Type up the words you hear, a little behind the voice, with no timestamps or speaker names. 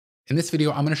In this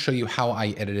video, I'm going to show you how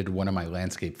I edited one of my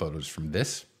landscape photos from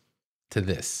this to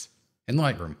this in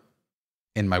Lightroom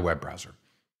in my web browser.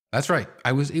 That's right.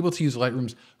 I was able to use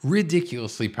Lightroom's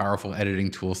ridiculously powerful editing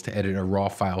tools to edit a raw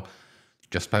file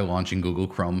just by launching Google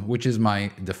Chrome, which is my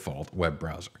default web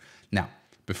browser. Now,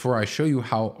 before I show you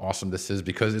how awesome this is,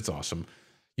 because it's awesome,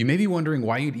 you may be wondering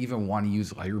why you'd even want to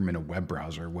use Lightroom in a web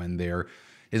browser when there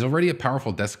is already a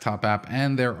powerful desktop app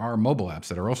and there are mobile apps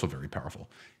that are also very powerful.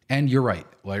 And you're right,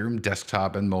 Lightroom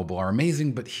desktop and mobile are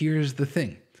amazing, but here's the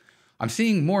thing. I'm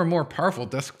seeing more and more powerful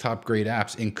desktop grade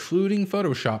apps, including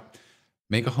Photoshop,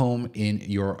 make a home in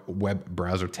your web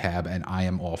browser tab, and I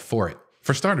am all for it.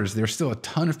 For starters, there's still a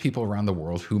ton of people around the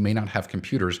world who may not have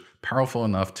computers powerful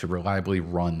enough to reliably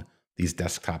run these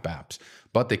desktop apps,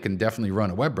 but they can definitely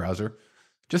run a web browser.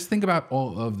 Just think about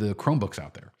all of the Chromebooks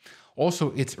out there.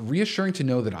 Also, it's reassuring to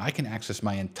know that I can access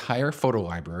my entire photo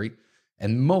library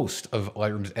and most of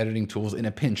Lightroom's editing tools in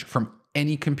a pinch from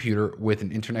any computer with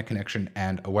an internet connection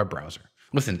and a web browser.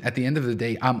 Listen, at the end of the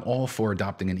day, I'm all for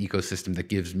adopting an ecosystem that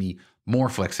gives me more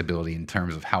flexibility in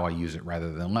terms of how I use it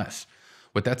rather than less.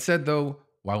 With that said though,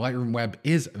 while Lightroom Web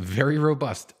is very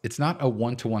robust, it's not a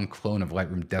one-to-one clone of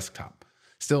Lightroom Desktop.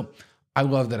 Still, I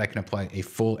love that I can apply a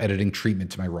full editing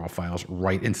treatment to my raw files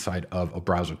right inside of a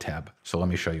browser tab. So let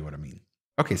me show you what I mean.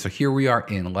 Okay, so here we are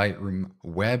in Lightroom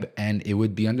Web, and it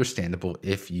would be understandable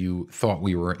if you thought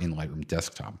we were in Lightroom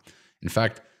Desktop. In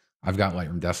fact, I've got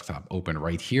Lightroom Desktop open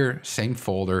right here, same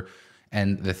folder.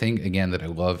 And the thing, again, that I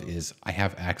love is I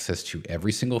have access to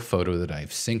every single photo that I've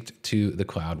synced to the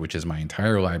cloud, which is my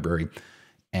entire library,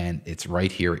 and it's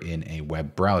right here in a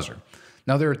web browser.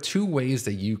 Now, there are two ways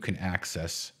that you can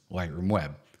access Lightroom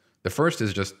Web. The first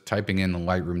is just typing in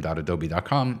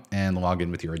lightroom.adobe.com and log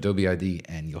in with your Adobe ID,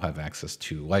 and you'll have access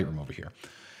to Lightroom over here.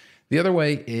 The other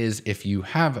way is if you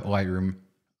have Lightroom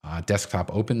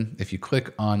Desktop open, if you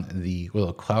click on the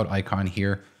little cloud icon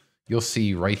here, you'll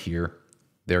see right here,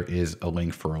 there is a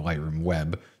link for a Lightroom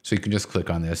Web. So you can just click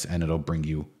on this and it'll bring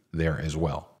you there as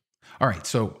well. All right,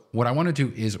 so what I want to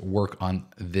do is work on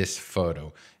this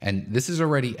photo, and this is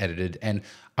already edited, and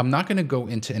I'm not going to go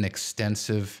into an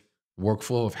extensive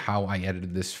workflow of how I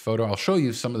edited this photo. I'll show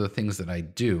you some of the things that I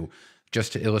do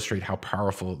just to illustrate how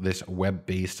powerful this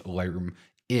web-based Lightroom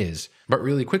is. But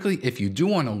really quickly, if you do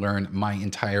want to learn my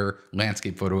entire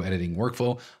landscape photo editing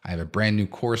workflow, I have a brand new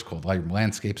course called Lightroom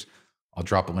Landscapes. I'll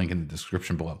drop a link in the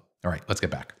description below. All right, let's get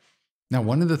back. Now,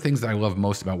 one of the things that I love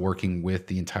most about working with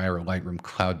the entire Lightroom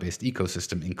cloud-based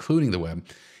ecosystem, including the web,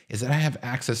 is that I have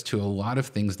access to a lot of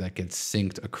things that get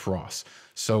synced across.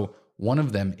 So one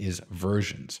of them is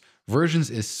versions. Versions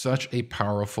is such a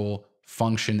powerful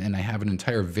function, and I have an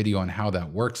entire video on how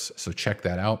that works, so check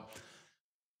that out.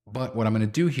 But what I'm going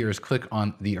to do here is click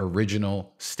on the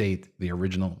original state, the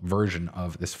original version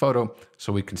of this photo,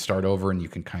 so we can start over and you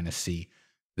can kind of see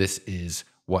this is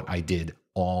what I did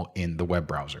all in the web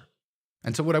browser.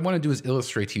 And so what I want to do is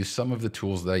illustrate to you some of the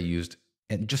tools that I used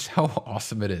and just how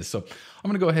awesome it is. So I'm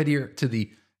going to go ahead here to the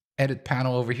edit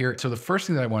panel over here. So the first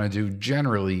thing that I want to do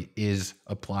generally is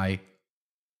apply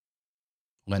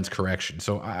lens correction.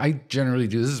 So I generally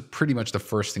do, this is pretty much the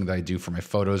first thing that I do for my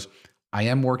photos. I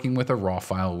am working with a raw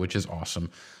file, which is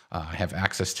awesome. I have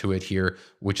access to it here,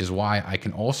 which is why I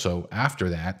can also, after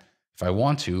that, if I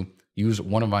want to, use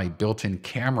one of my built-in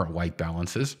camera white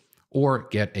balances or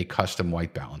get a custom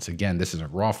white balance. Again, this is a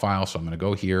raw file, so I'm going to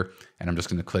go here and I'm just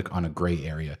going to click on a gray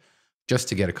area just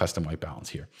to get a custom white balance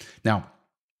here. Now,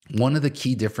 one of the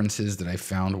key differences that I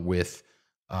found with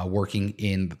working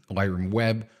in Lightroom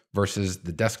Web versus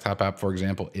the desktop app, for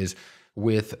example, is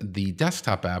with the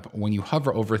desktop app, when you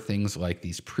hover over things like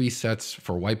these presets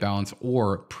for white balance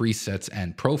or presets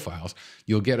and profiles,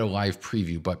 you'll get a live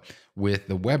preview. But with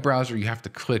the web browser, you have to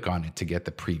click on it to get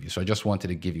the preview. So I just wanted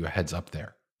to give you a heads up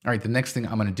there. All right, the next thing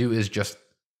I'm going to do is just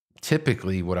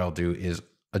typically what I'll do is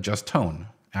adjust tone.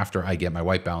 After I get my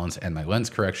white balance and my lens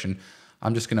correction,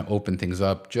 I'm just going to open things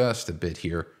up just a bit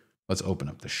here. Let's open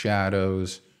up the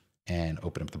shadows and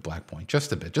open up the black point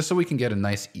just a bit, just so we can get a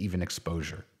nice even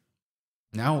exposure.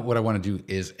 Now what I want to do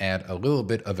is add a little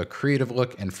bit of a creative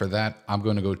look, and for that, I'm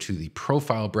going to go to the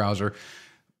profile browser.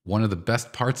 One of the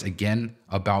best parts, again,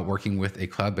 about working with a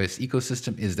cloud-based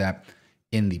ecosystem is that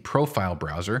in the profile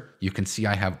browser, you can see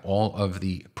I have all of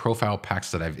the profile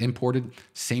packs that I've imported.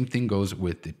 Same thing goes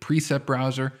with the preset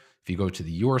browser. If you go to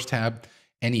the Yours tab,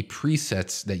 any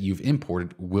presets that you've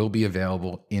imported will be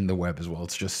available in the web as well.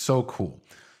 It's just so cool.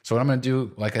 So what I'm going to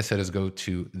do, like I said, is go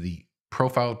to the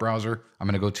profile browser. I'm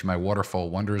going to go to my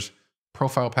Waterfall Wonders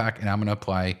profile pack, and I'm going to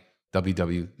apply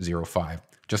WW05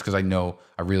 just because I know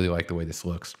I really like the way this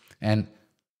looks. And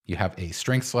you have a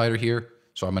strength slider here.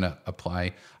 So I'm going to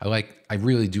apply. I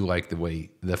really do like the way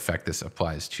the effect this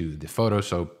applies to the photo.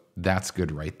 So that's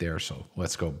good right there. So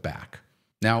let's go back.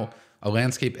 Now, a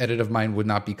landscape edit of mine would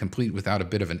not be complete without a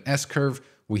bit of an S-curve.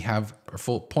 We have a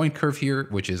full point curve here,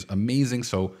 which is amazing.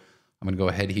 So I'm going to go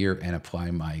ahead here and apply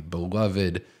my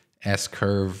beloved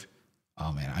S-curve.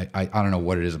 Oh man, I don't know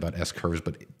what it is about S-curves,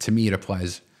 but to me, it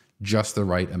applies just the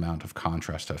right amount of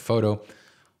contrast to a photo.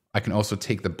 I can also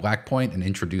take the black point and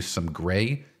introduce some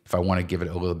gray if I want to give it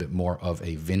a little bit more of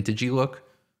a vintagey look.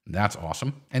 That's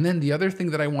awesome. And then the other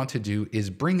thing that I want to do is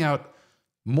bring out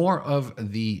more of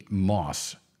the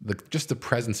moss, just the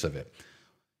presence of it.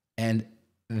 And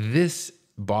this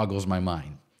boggles my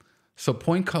mind. So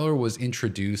point color was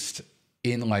introduced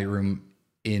in Lightroom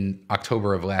in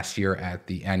October of last year at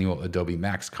the annual Adobe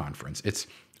Max conference. It's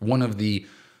one of the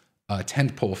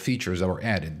tentpole features that were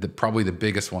added. Probably the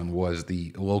biggest one was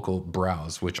the local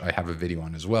browse, which I have a video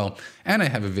on as well. And I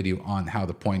have a video on how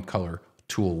the point color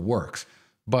tool works.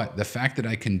 But the fact that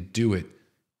I can do it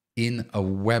in a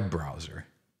web browser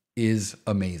is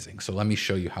amazing. So let me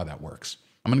show you how that works.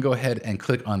 I'm gonna go ahead and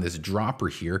click on this dropper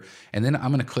here, and then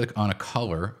I'm gonna click on a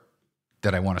color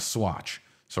that I wanna swatch.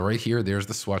 So right here, there's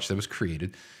the swatch that was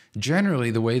created.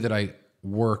 Generally, the way that I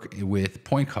work with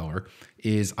point color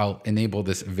is I'll enable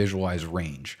this visualize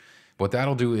range. What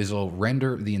that'll do is it'll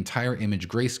render the entire image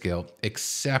grayscale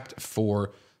except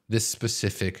for this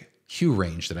specific hue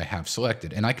range that I have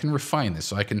selected. And I can refine this.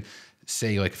 So I can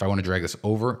say, like, if I want to drag this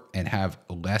over and have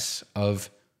less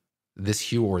of this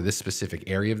hue or this specific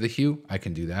area of the hue, I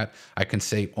can do that. I can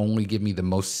say only give me the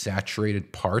most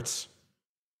saturated parts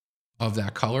of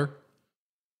that color.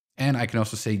 And I can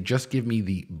also say, just give me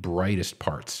the brightest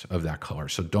parts of that color.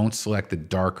 So don't select the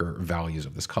darker values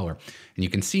of this color. And you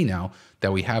can see now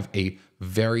that we have a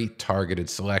very targeted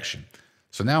selection.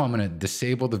 So now I'm going to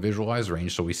disable the visualize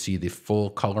range so we see the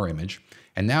full color image.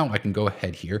 And now I can go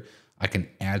ahead here. I can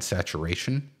add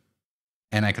saturation,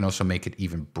 and I can also make it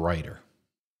even brighter.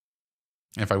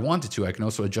 And if I wanted to, I can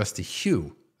also adjust the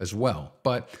hue as well.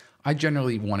 But I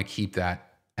generally want to keep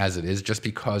that as it is, just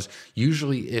because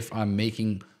usually if I'm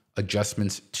making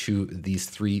adjustments to these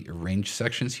three range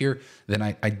sections here, then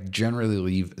I generally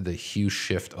leave the hue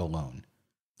shift alone.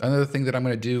 Another thing that I'm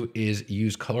going to do is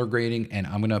use color grading, and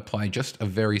I'm going to apply just a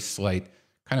very slight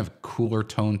kind of cooler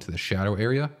tone to the shadow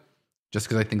area, just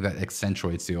because I think that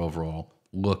accentuates the overall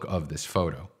look of this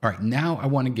photo. All right, now I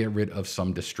want to get rid of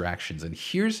some distractions. And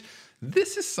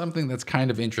this is something that's kind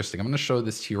of interesting. I'm going to show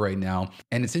this to you right now.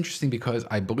 And it's interesting because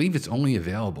I believe it's only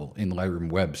available in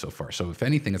Lightroom Web so far. So if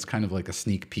anything, it's kind of like a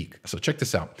sneak peek. So check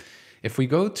this out. If we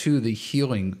go to the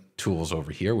healing tools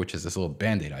over here, which is this little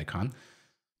Band-Aid icon,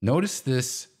 notice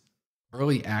this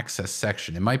early access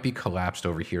section. It might be collapsed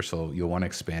over here, so you'll want to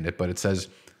expand it, but it says,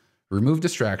 remove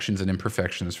distractions and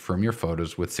imperfections from your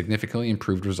photos with significantly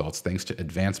improved results thanks to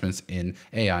advancements in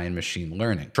AI and machine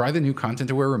learning. Try the new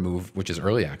content-aware remove, which is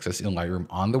early access in Lightroom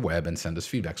on the web, and send us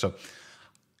feedback. So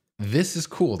this is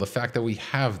cool, the fact that we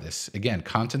have this. Again,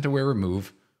 content-aware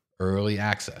remove, early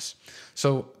access.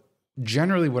 So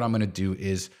generally what I'm going to do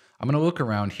is I'm going to look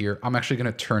around here. I'm actually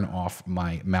going to turn off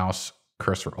my mouse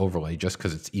cursor overlay just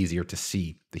because it's easier to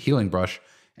see the healing brush,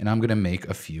 and I'm going to make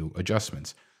a few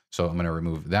adjustments. So I'm going to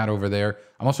remove that over there.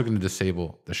 I'm also going to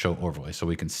disable the show overlay so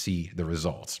we can see the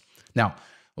results. Now,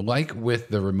 like with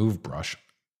the remove brush,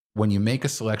 when you make a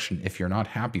selection, if you're not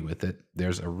happy with it,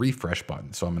 there's a refresh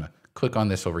button. So I'm going to click on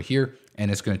this over here,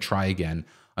 and it's going to try again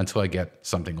until I get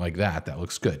something like that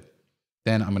looks good.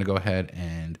 Then I'm going to go ahead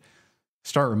and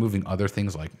start removing other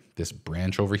things like this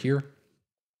branch over here.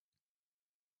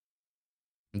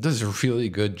 It does a really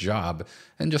good job,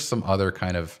 and just some other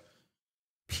kind of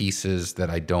pieces that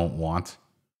I don't want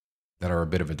that are a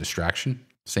bit of a distraction.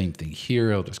 Same thing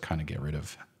here. I'll just kind of get rid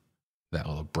of that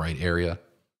little bright area.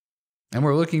 And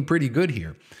we're looking pretty good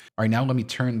here. All right, now let me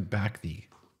turn back the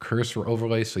cursor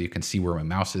overlay so you can see where my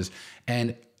mouse is.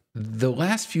 And the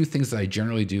last few things that I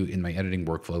generally do in my editing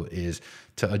workflow is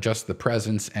to adjust the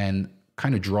presence and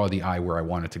kind of draw the eye where I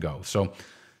want it to go. So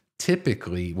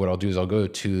typically what I'll do is I'll go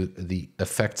to the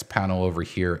effects panel over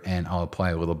here and I'll apply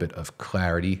a little bit of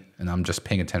clarity, and I'm just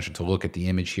paying attention to look at the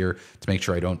image here to make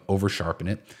sure I don't over sharpen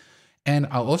it. And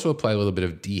I'll also apply a little bit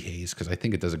of dehaze because I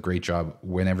think it does a great job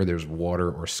whenever there's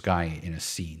water or sky in a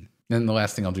scene. And then the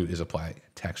last thing I'll do is apply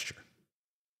texture.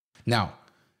 Now,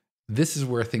 this is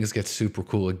where things get super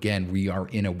cool. Again, we are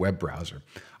in a web browser.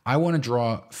 I want to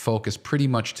draw focus pretty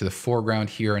much to the foreground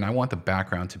here, and I want the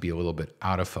background to be a little bit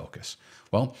out of focus.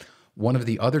 Well, one of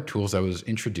the other tools that was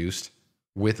introduced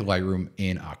with Lightroom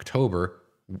in October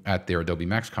at their Adobe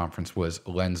Max conference was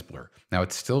lens blur. Now,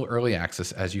 it's still early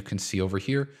access, as you can see over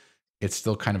here. It's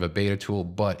still kind of a beta tool,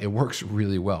 but it works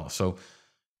really well. So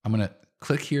I'm going to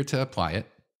click here to apply it.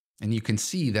 And you can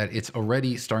see that it's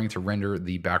already starting to render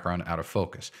the background out of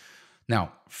focus.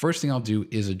 Now, first thing I'll do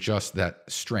is adjust that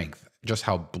strength, just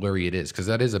how blurry it is, because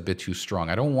that is a bit too strong.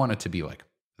 I don't want it to be like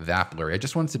that blurry. I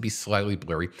just want it to be slightly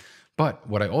blurry. But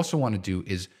what I also want to do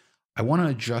is I want to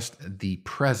adjust the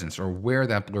presence or where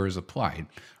that blur is applied.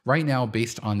 Right now,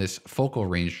 based on this focal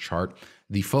range chart,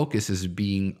 the focus is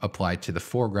being applied to the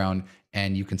foreground.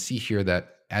 And you can see here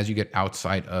that as you get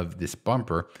outside of this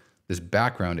bumper, this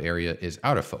background area is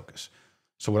out of focus.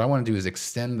 So what I want to do is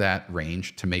extend that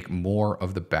range to make more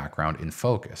of the background in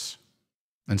focus.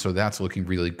 And so that's looking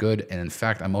really good. And in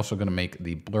fact, I'm also going to make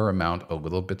the blur amount a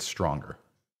little bit stronger.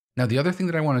 Now, the other thing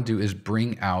that I want to do is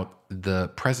bring out the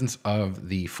presence of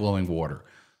the flowing water.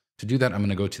 To do that, I'm going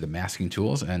to go to the masking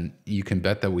tools, and you can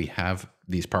bet that we have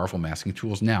these powerful masking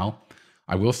tools. Now,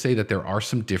 I will say that there are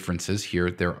some differences here.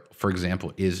 There, for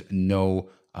example, is no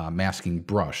masking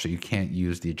brush. So you can't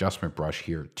use the adjustment brush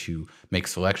here to make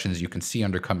selections. You can see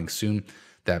under coming soon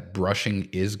that brushing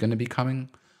is going to be coming.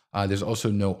 There's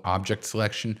also no object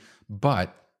selection,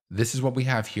 but this is what we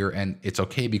have here. And it's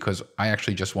okay because I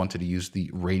actually just wanted to use the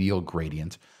radial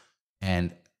gradient.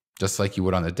 And just like you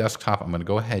would on the desktop, I'm going to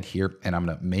go ahead here and I'm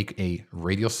going to make a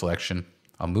radial selection.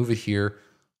 I'll move it here.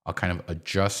 I'll kind of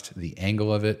adjust the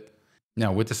angle of it.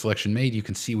 Now with the selection made, you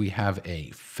can see we have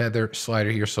a feather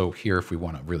slider here. So here, if we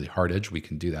want a really hard edge, we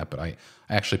can do that. But I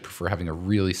actually prefer having a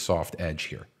really soft edge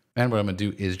here. And what I'm going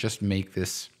to do is just make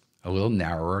this a little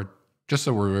narrower, just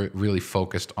so we're really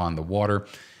focused on the water.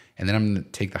 And then I'm going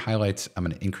to take the highlights. I'm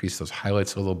going to increase those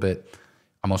highlights a little bit.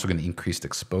 I'm also going to increase the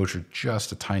exposure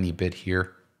just a tiny bit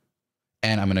here.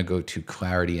 And I'm going to go to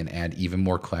clarity and add even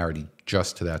more clarity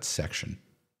just to that section.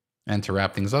 And to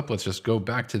wrap things up, let's just go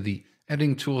back to the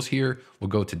editing tools here. We'll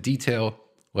go to detail.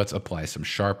 Let's apply some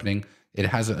sharpening. It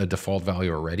has a default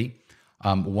value already.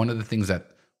 One of the things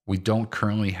that we don't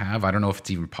currently have, I don't know if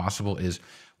it's even possible, is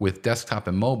with desktop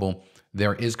and mobile,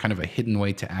 there is kind of a hidden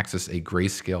way to access a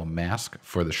grayscale mask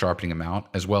for the sharpening amount,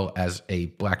 as well as a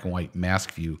black and white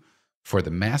mask view for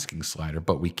the masking slider,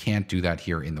 but we can't do that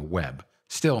here in the web.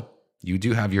 Still, you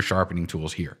do have your sharpening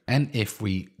tools here. And if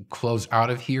we close out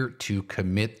of here to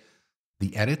commit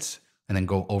the edits and then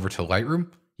go over to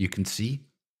Lightroom, you can see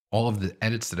all of the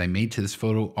edits that I made to this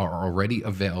photo are already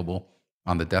available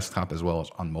on the desktop as well as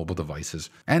on mobile devices.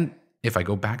 And if I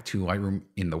go back to Lightroom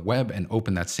in the web and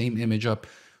open that same image up,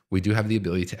 we do have the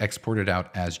ability to export it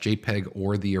out as JPEG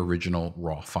or the original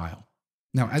RAW file.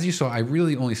 Now, as you saw, I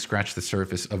really only scratched the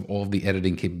surface of all of the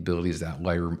editing capabilities that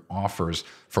Lightroom offers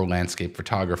for landscape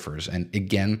photographers. And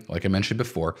again, like I mentioned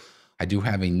before, I do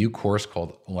have a new course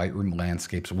called Lightroom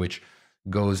Landscapes, which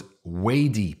goes way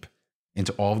deep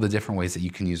into all of the different ways that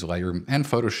you can use Lightroom and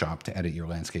Photoshop to edit your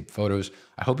landscape photos.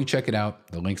 I hope you check it out.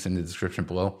 The link's in the description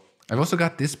below. I've also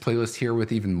got this playlist here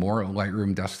with even more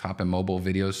Lightroom desktop and mobile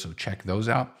videos, so check those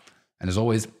out. And as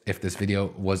always, if this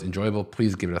video was enjoyable,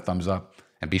 please give it a thumbs up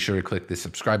and be sure to click the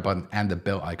subscribe button and the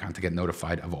bell icon to get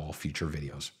notified of all future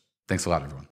videos. Thanks a lot, everyone.